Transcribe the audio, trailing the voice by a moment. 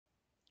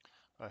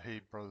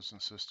Hey, brothers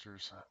and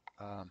sisters.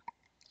 Um,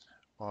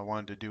 well, I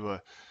wanted to do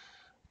a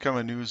kind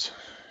of a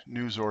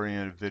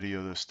news-oriented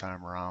video this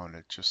time around.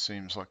 It just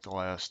seems like the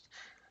last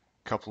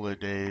couple of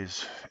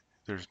days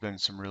there's been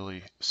some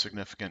really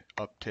significant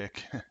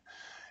uptick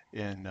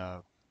in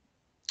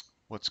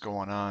what's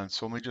going on.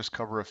 So let me just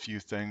cover a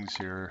few things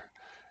here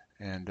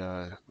and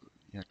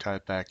tie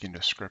it back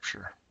into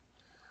scripture.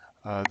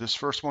 This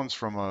first one's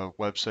from a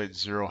website,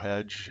 Zero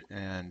Hedge,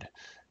 and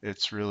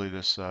it's really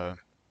this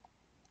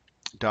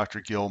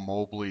Dr. Gil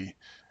Mobley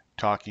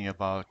talking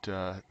about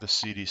the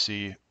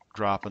CDC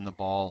dropping the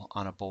ball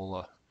on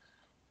Ebola.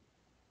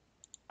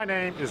 My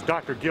name is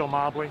Dr. Gil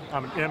Mobley.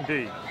 I'm an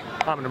MD.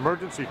 I'm an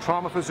emergency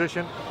trauma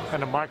physician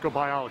and a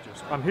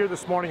microbiologist. I'm here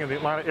this morning in the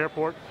Atlanta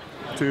airport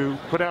to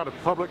put out a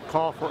public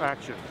call for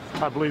action.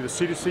 I believe the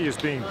CDC is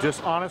being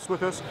dishonest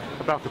with us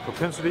about the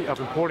propensity of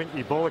importing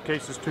Ebola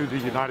cases to the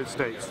United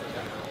States.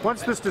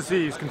 Once this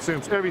disease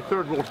consumes every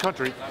third world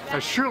country,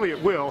 as surely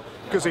it will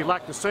because they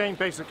lack the same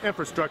basic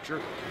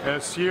infrastructure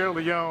as Sierra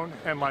Leone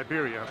and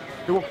Liberia,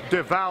 it will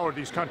devour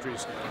these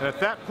countries. And at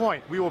that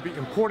point, we will be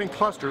importing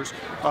clusters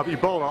of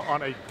Ebola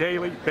on a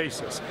daily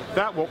basis.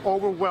 That will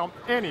overwhelm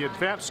any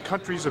advanced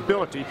country's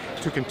ability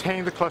to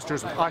contain the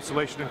clusters with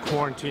isolation and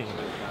quarantine.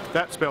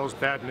 That spells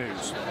bad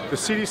news. The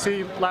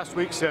CDC last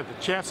week said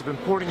the chance of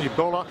importing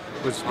Ebola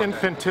was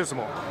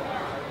infinitesimal.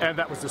 And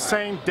that was the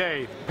same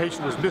day the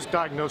patient was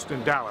misdiagnosed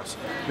in Dallas.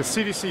 The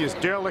CDC is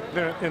derelict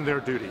in their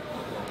duty.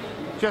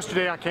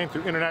 Yesterday I came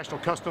through international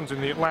customs in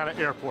the Atlanta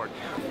airport.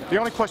 The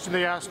only question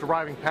they asked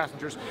arriving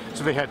passengers is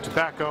if they had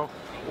tobacco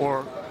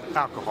or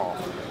alcohol.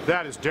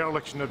 That is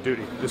dereliction of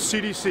duty. The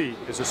CDC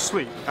is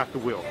asleep at the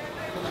wheel.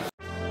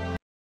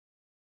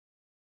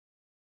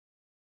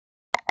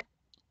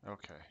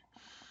 Okay,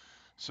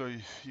 so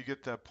you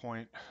get that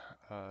point.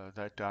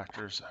 That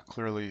doctor's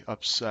clearly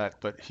upset,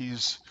 but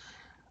he's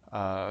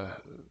uh,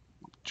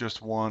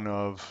 just one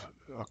of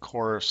a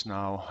chorus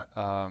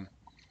now.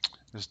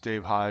 This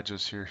Dave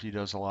Hodges here, he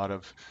does a lot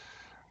of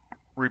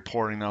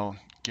reporting now.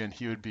 Again,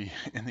 he would be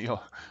in the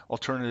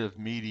alternative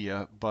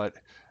media, but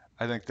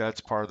I think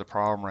that's part of the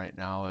problem right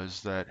now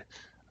is that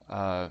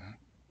uh,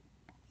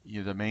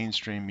 the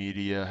mainstream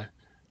media,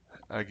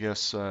 I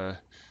guess,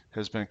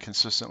 has been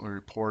consistently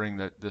reporting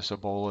that this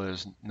Ebola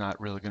is not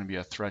really going to be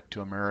a threat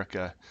to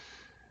America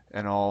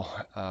and all.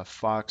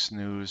 Fox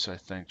News, I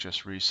think,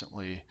 just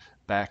recently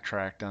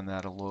backtracked on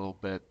that a little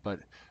bit, but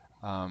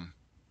um,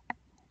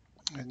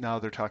 now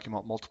they're talking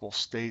about multiple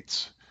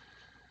states,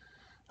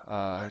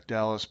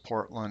 Dallas,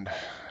 Portland,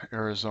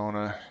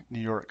 Arizona, New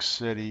York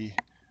City.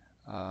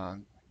 Uh,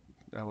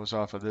 that was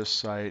off of this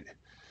site.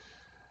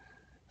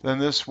 Then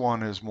this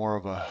one is more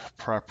of a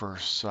prepper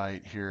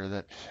site here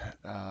that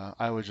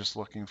I was just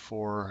looking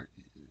for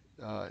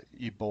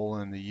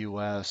Ebola in the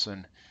U.S.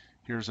 And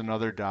here's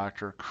another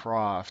Dr.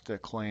 Croft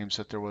that claims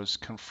that there was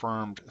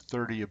confirmed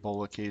 30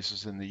 Ebola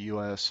cases in the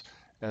U.S.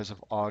 as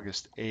of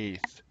August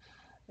 8th.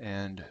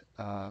 And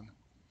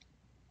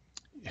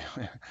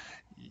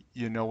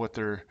you know what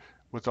they're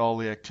with all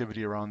the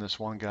activity around this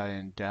one guy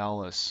in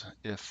Dallas,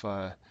 if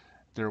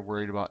they're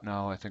worried about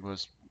now, I think it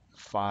was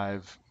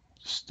 5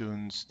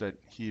 students that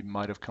he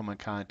might have come in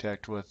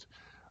contact with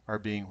are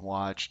being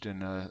watched,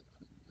 and I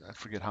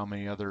forget how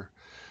many other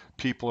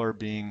people are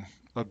being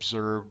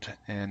observed,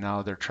 and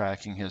now they're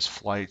tracking his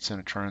flights,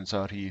 and it turns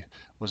out he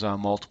was on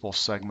multiple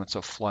segments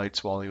of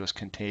flights while he was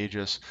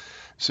contagious.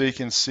 So you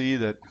can see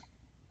that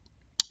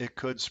it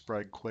could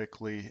spread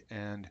quickly,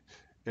 and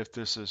if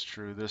this is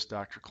true, this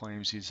doctor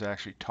claims he's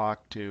actually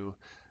talked to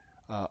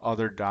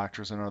other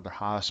doctors in other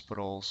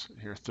hospitals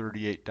here,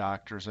 38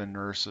 doctors and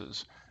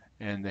nurses,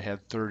 and they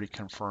had 30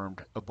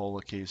 confirmed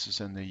Ebola cases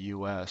in the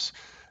U.S.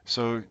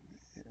 So,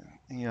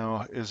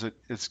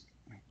 it's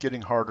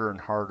getting harder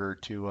and harder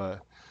to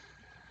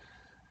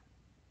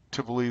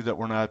believe that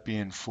we're not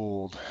being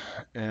fooled.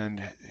 And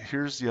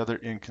here's the other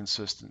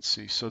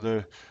inconsistency. So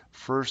the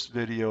first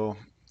video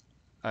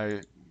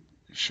I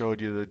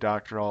showed you, the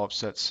doctor all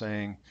upset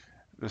saying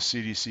the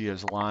CDC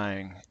is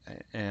lying,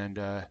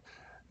 and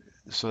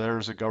so there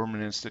was a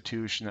government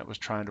institution that was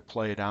trying to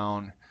play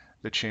down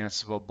the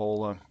chance of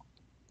Ebola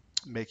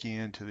making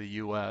it into the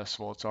U.S.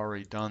 Well, it's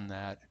already done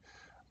that.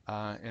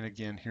 And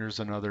again, here's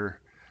another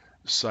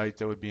site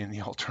that would be in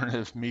the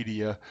alternative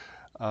media.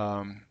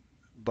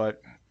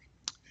 But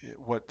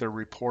what they're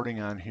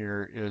reporting on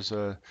here is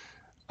a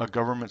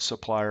government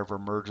supplier of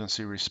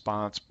emergency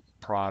response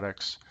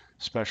products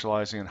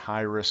specializing in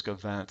high risk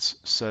events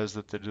says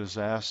that the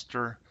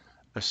disaster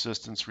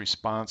assistance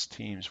response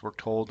teams were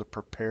told to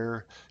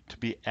prepare to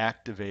be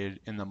activated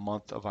in the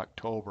month of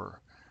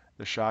October.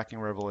 The shocking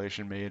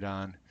revelation made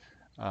on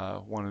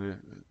one of the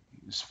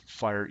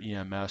fire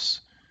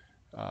EMS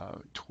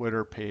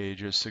Twitter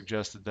pages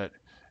suggested that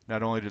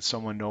not only did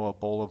someone know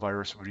Ebola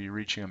virus would be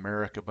reaching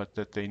America, but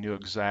that they knew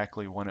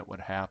exactly when it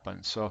would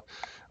happen. So,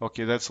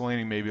 okay, that's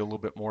leaning maybe a little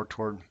bit more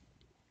toward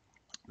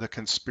the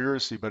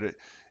conspiracy, but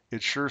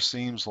it sure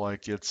seems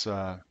like it's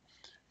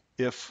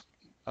if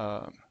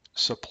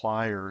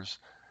suppliers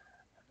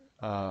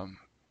um,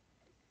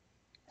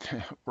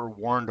 we're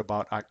warned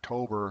about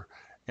October,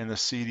 and the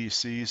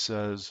CDC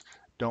says,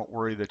 don't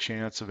worry, the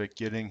chance of it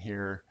getting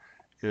here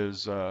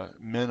is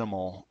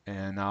minimal.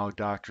 And now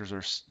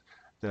doctors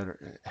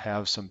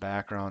have some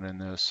background in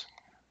this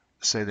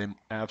say they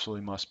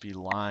absolutely must be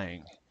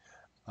lying.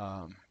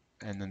 Um,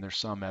 and then there's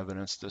some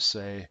evidence to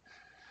say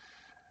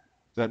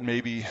that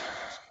maybe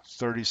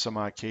 30 some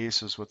odd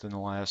cases within the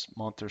last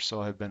month or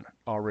so have been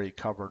already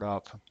covered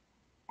up.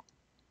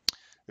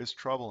 It's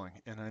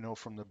troubling. And I know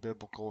from the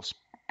biblical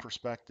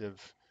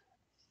perspective,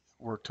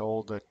 we're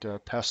told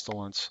that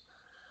pestilence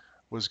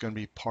was going to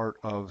be part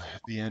of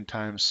the end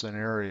time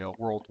scenario,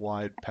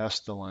 worldwide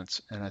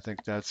pestilence. And I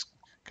think that's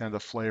kind of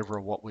the flavor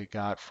of what we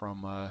got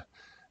from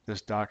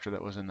this doctor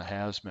that was in the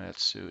hazmat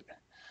suit.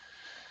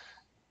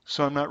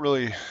 So I'm not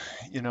really,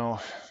 you know,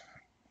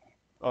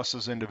 us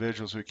as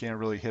individuals, we can't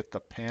really hit the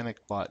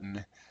panic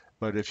button.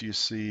 But if you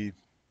see,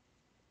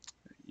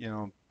 you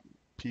know,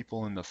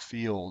 people in the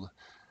field,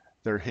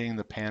 they're hitting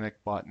the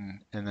panic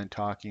button and then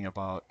talking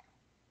about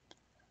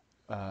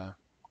uh,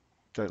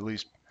 that at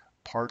least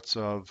parts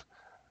of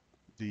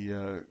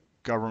the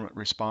government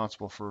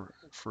responsible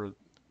for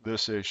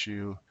this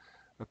issue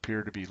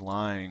appear to be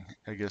lying.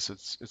 I guess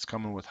it's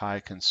coming with high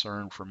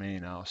concern for me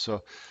now.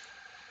 So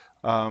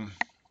um,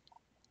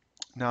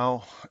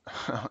 now,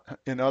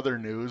 in other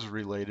news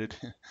related,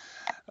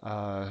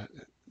 uh,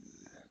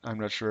 I'm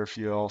not sure if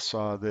you all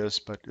saw this,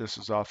 but this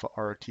is off of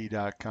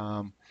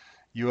RT.com.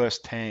 U.S.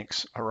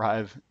 tanks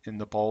arrive in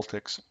the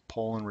Baltics.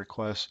 Poland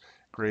requests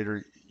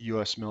greater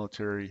U.S.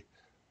 military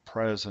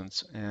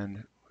presence,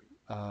 and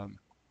um,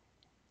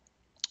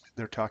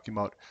 they're talking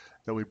about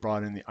that we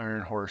brought in the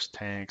Iron Horse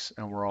tanks,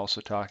 and we're also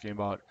talking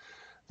about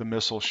the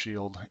missile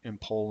shield in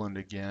Poland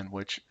again,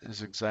 which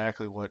is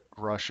exactly what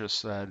Russia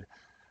said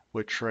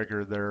would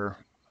trigger their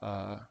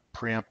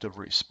preemptive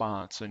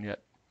response, and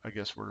yet I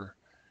guess we're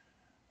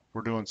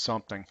doing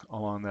something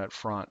along that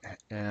front.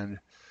 And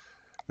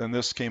then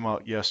this came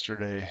out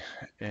yesterday,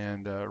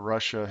 and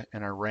Russia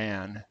and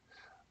Iran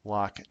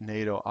lock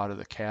NATO out of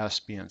the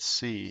Caspian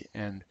Sea.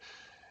 And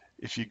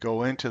if you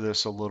go into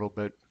this a little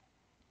bit,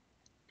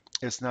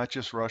 it's not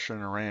just Russia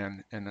and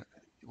Iran, and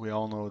we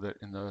all know that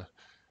in the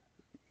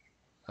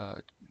uh,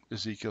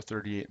 Ezekiel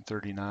 38 and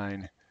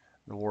 39,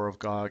 the war of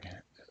Gog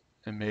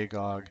and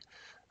Magog,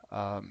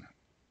 um,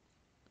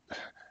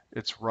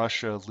 it's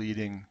Russia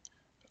leading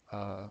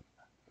uh,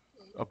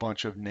 a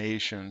bunch of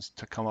nations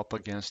to come up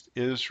against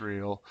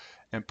Israel.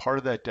 And part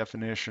of that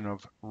definition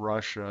of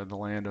Russia, the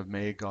land of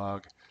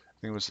Magog, I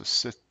think it was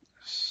the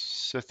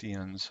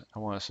Scythians, I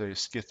want to say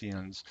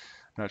Scythians,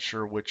 not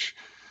sure which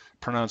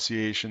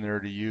pronunciation there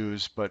to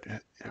use, but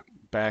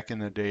back in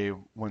the day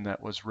when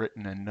that was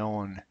written and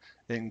known,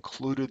 it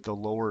included the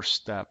lower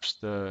steppes,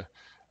 let's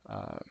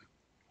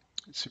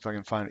see if I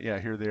can find it. Yeah,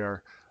 here they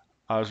are.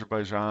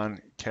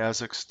 Azerbaijan,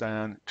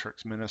 Kazakhstan,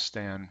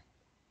 Turkmenistan,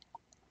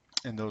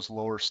 and those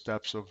lower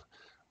steppes of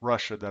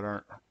Russia that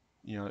aren't,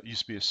 it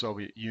used to be a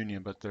Soviet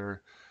Union, but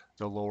they're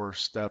the lower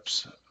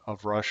steppes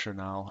of Russia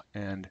now,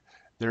 and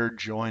they're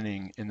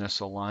joining in this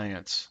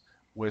alliance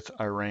with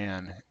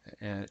Iran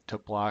and to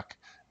block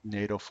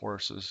NATO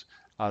forces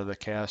out of the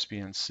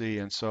Caspian Sea.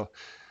 And so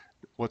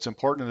what's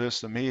important to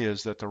this to me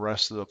is that the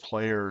rest of the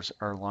players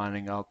are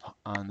lining up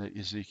on the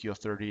Ezekiel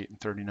 38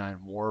 and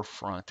 39 war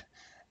front.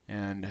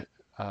 And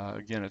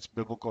again, it's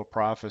biblical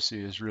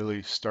prophecy is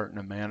really starting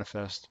to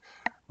manifest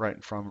right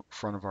in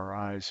front of our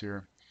eyes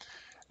here.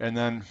 And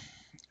then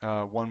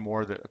one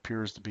more that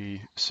appears to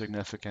be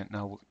significant.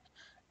 Now,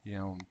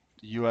 the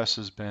U.S.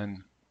 has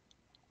been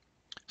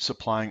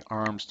supplying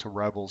arms to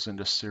rebels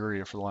into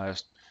Syria for the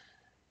last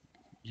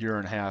year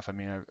and a half. I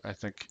mean, I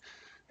think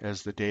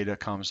as the data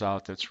comes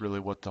out, that's really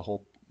what the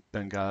whole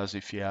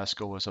Benghazi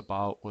fiasco was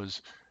about,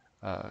 was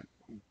uh,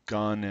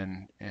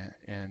 gun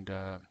and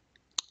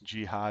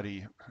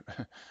jihadi.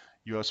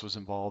 U.S. was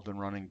involved in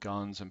running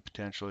guns and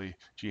potentially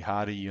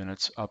jihadi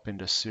units up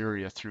into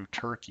Syria through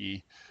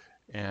Turkey,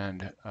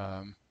 and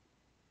there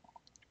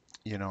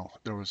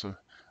was a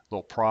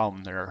little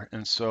problem there,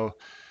 and so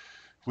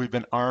we've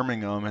been arming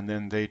them, and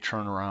then they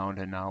turn around,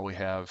 and now we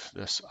have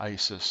this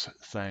ISIS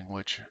thing,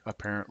 which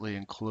apparently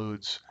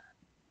includes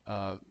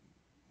uh,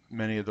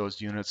 many of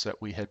those units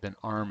that we had been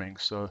arming.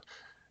 So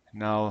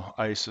now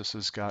ISIS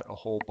has got a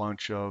whole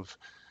bunch of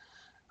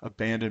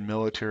abandoned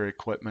military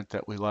equipment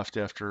that we left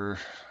after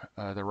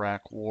the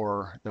Iraq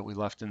War, that we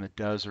left in the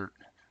desert.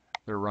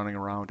 They're running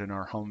around in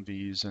our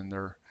Humvees and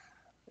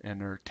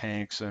their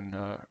tanks and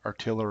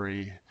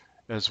artillery,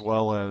 as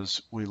well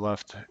as we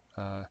left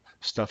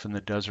stuff in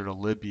the desert of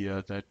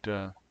Libya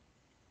that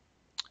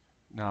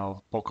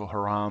now Boko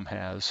Haram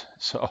has.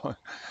 So,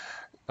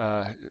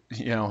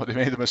 they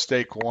made the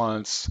mistake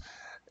once,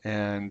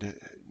 and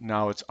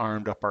now it's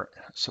armed up our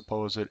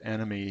supposed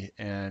enemy,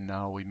 and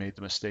now we made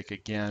the mistake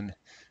again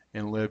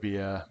in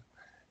Libya.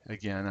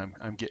 Again,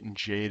 I'm getting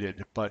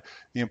jaded, but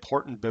the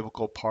important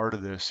biblical part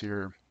of this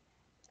here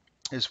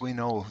is we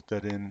know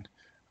that in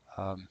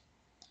um,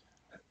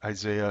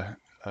 Isaiah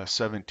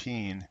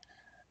 17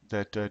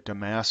 that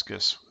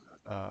Damascus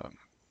uh,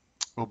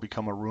 will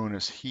become a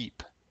ruinous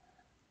heap,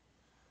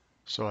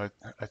 So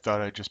I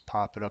thought I'd just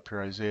pop it up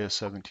here, Isaiah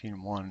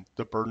 17:1.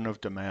 The burden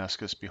of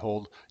Damascus.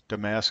 Behold,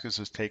 Damascus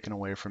is taken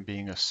away from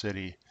being a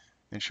city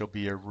and shall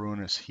be a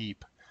ruinous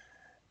heap.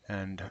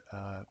 And,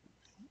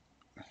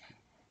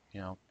 you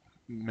know,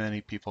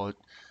 many people that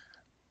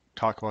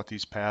talk about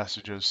these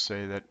passages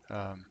say that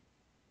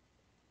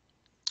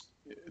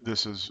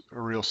this is a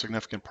real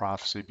significant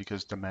prophecy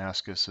because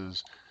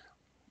Damascus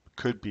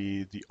could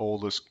be the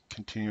oldest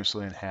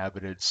continuously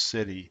inhabited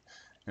city.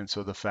 And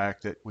so the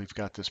fact that we've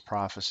got this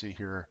prophecy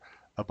here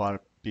about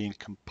it being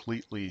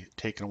completely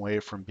taken away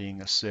from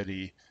being a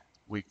city,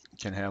 we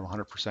can have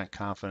 100%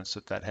 confidence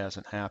that that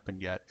hasn't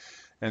happened yet.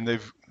 And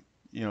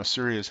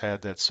Syria's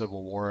had that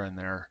civil war in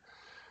there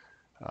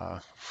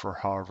for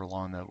however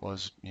long that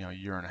was, a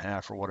year and a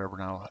half or whatever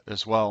now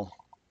as well.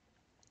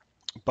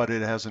 But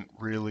it hasn't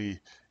really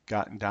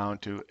gotten down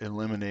to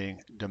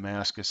eliminating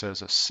Damascus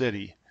as a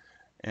city.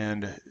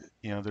 And,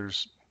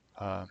 there's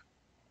uh,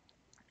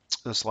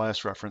 this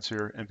last reference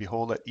here, and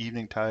behold, at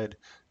eventide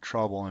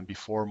trouble, and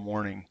before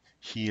morning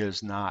he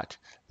is not.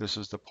 This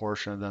is the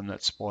portion of them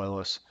that spoil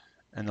us,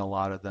 and a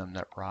lot of them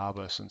that rob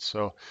us. And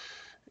so,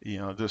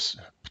 this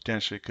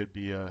potentially could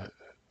be a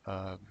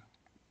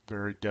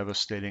very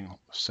devastating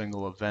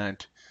single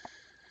event.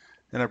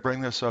 And I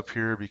bring this up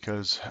here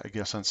because I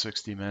guess on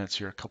 60 Minutes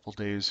here a couple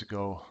days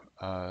ago,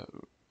 Barack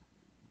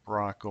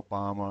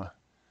Obama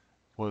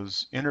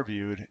was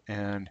interviewed,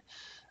 and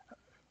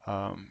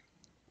um,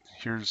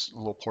 here's a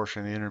little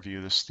portion of the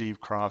interview. The Steve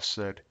Croft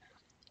said,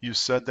 "You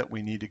said that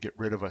we need to get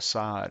rid of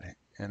Assad."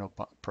 And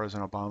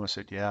President Obama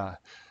said, "Yeah.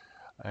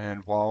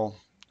 And while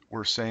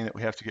we're saying that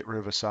we have to get rid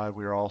of Assad,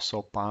 we are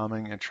also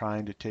bombing and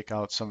trying to take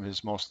out some of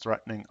his most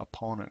threatening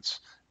opponents."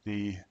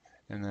 And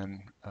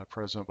then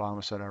President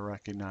Obama said, "I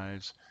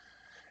recognize."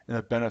 And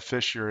the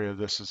beneficiary of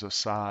this is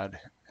Assad.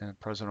 And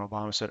President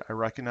Obama said, "I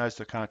recognize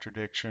the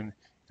contradiction.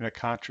 In a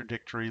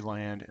contradictory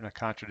land, in a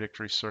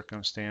contradictory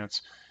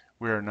circumstance,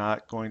 we are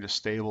not going to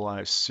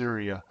stabilize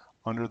Syria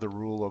under the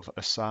rule of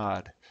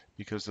Assad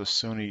because the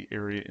Sunni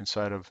area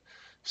inside of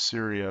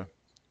Syria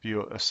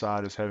view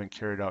Assad as having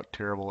carried out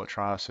terrible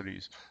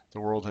atrocities.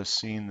 The world has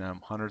seen them.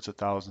 Hundreds of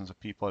thousands of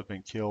people have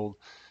been killed.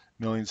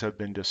 Millions have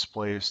been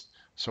displaced.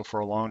 So for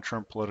a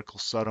long-term political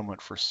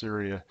settlement for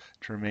Syria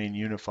to remain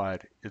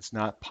unified, it's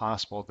not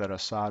possible that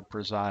Assad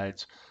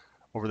presides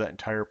over that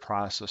entire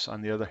process.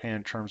 On the other hand,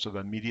 in terms of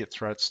immediate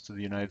threats to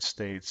the United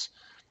States,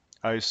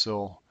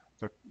 ISIL,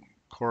 the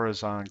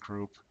Khorasan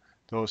group,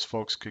 those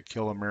folks could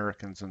kill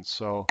Americans."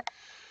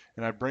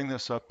 And I bring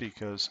this up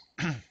because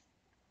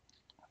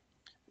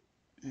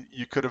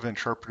you could have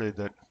interpreted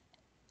that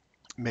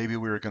maybe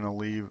we were going to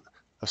leave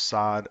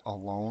Assad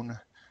alone,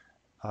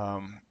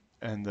 um,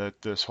 and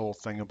that this whole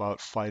thing about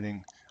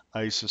fighting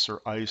ISIS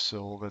or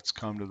ISIL that's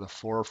come to the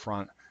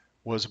forefront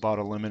was about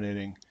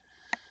eliminating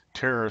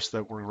terrorists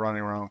that were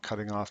running around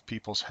cutting off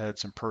people's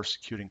heads and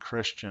persecuting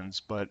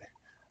Christians. But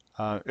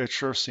it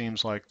sure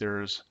seems like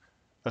there's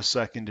a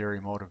secondary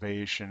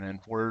motivation. And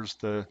where's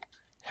the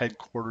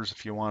headquarters,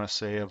 if you want to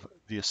say, of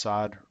the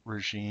Assad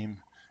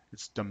regime?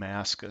 It's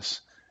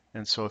Damascus.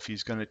 And so if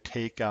he's going to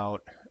take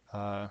out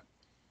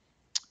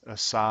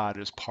Assad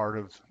as part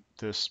of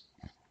this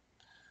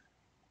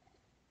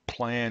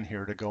plan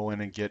here to go in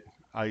and get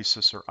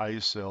ISIS or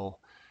ISIL,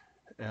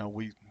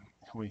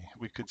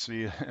 we could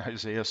see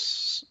Isaiah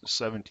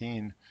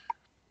 17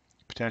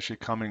 potentially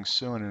coming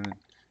soon.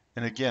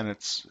 And again,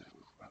 it's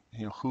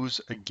who's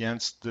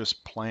against this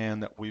plan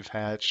that we've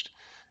hatched?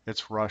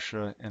 It's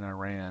Russia and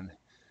Iran.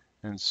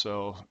 And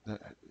so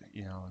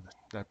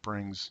that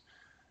brings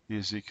the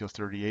Ezekiel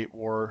 38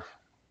 war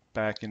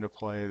back into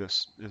play.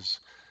 This is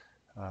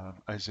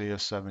Isaiah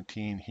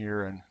 17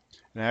 here, and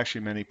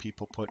actually many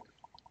people put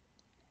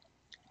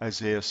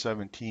Isaiah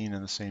 17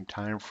 in the same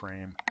time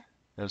frame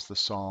as the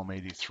Psalm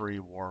 83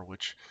 war,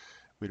 which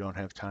we don't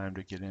have time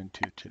to get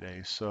into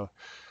today. So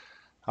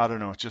I don't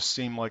know. It just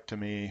seemed like to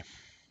me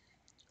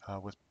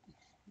with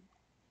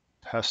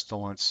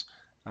pestilence.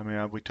 I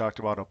mean, we talked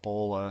about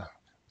Ebola.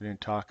 We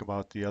didn't talk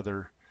about the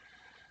other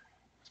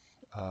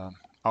um,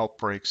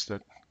 outbreaks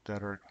that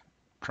are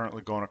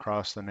currently going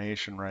across the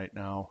nation right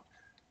now.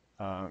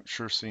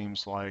 Sure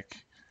seems like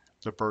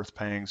the birth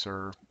pangs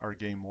are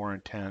getting more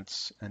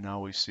intense, and now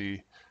we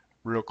see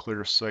real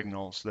clear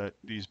signals that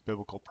these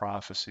biblical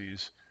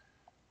prophecies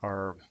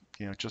are,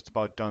 just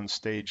about done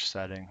stage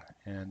setting.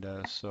 And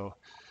so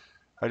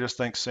I just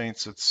think,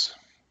 saints,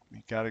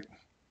 you got to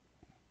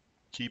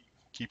keep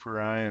keep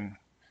your eye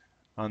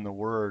on the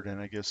word,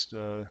 and I guess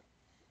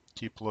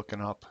keep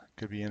looking up.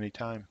 Could be any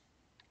time.